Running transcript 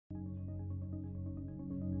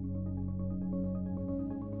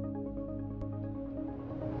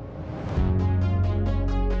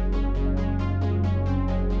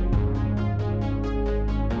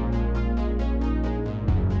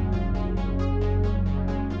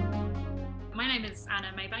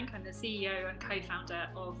Anna Maybank. I'm the CEO and co-founder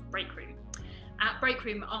of Breakroom. At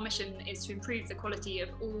Breakroom, our mission is to improve the quality of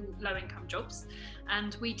all low-income jobs,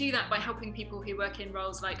 and we do that by helping people who work in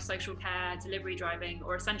roles like social care, delivery driving,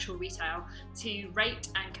 or essential retail to rate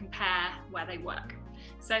and compare where they work.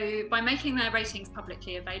 So by making their ratings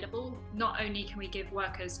publicly available, not only can we give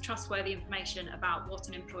workers trustworthy information about what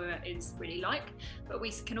an employer is really like, but we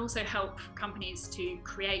can also help companies to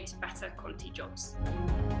create better quality jobs.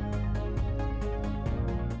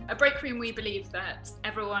 At Breakroom, we believe that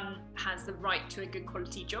everyone has the right to a good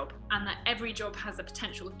quality job and that every job has the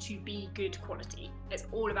potential to be good quality. It's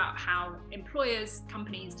all about how employers,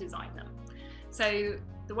 companies design them. So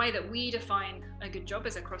the way that we define a good job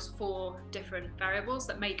is across 4 different variables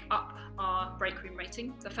that make up our Breakroom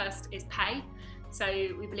rating. The first is pay. So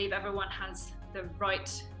we believe everyone has the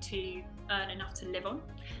right to earn enough to live on.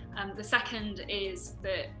 The second is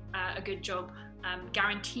that a good job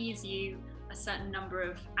guarantees you a certain number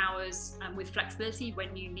of hours with flexibility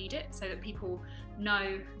when you need it, so that people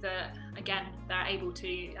know that, again, they're able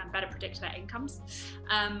to better predict their incomes.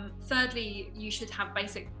 Thirdly, you should have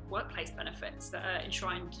basic workplace benefits that are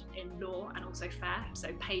enshrined in law and also fair. So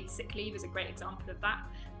paid sick leave is a great example of that.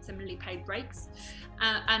 Similarly, paid breaks.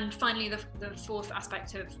 And finally, the fourth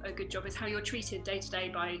aspect of a good job is how you're treated day to day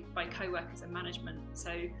by co-workers and management.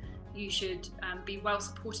 So you should be well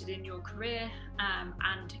supported in your career,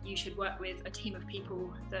 and you should work with a team of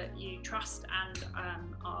people that you trust and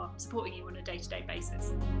are supporting you on a day-to-day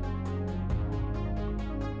basis.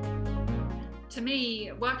 To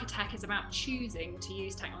me, Workertech is about choosing to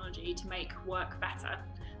use technology to make work better,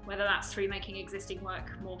 whether that's through making existing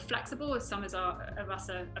work more flexible, as some of us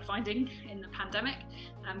are finding in the pandemic,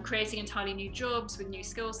 creating entirely new jobs with new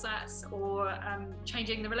skill sets, or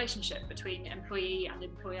changing the relationship between employee and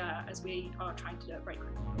employer, as we are trying to do at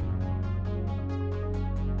Breakroom.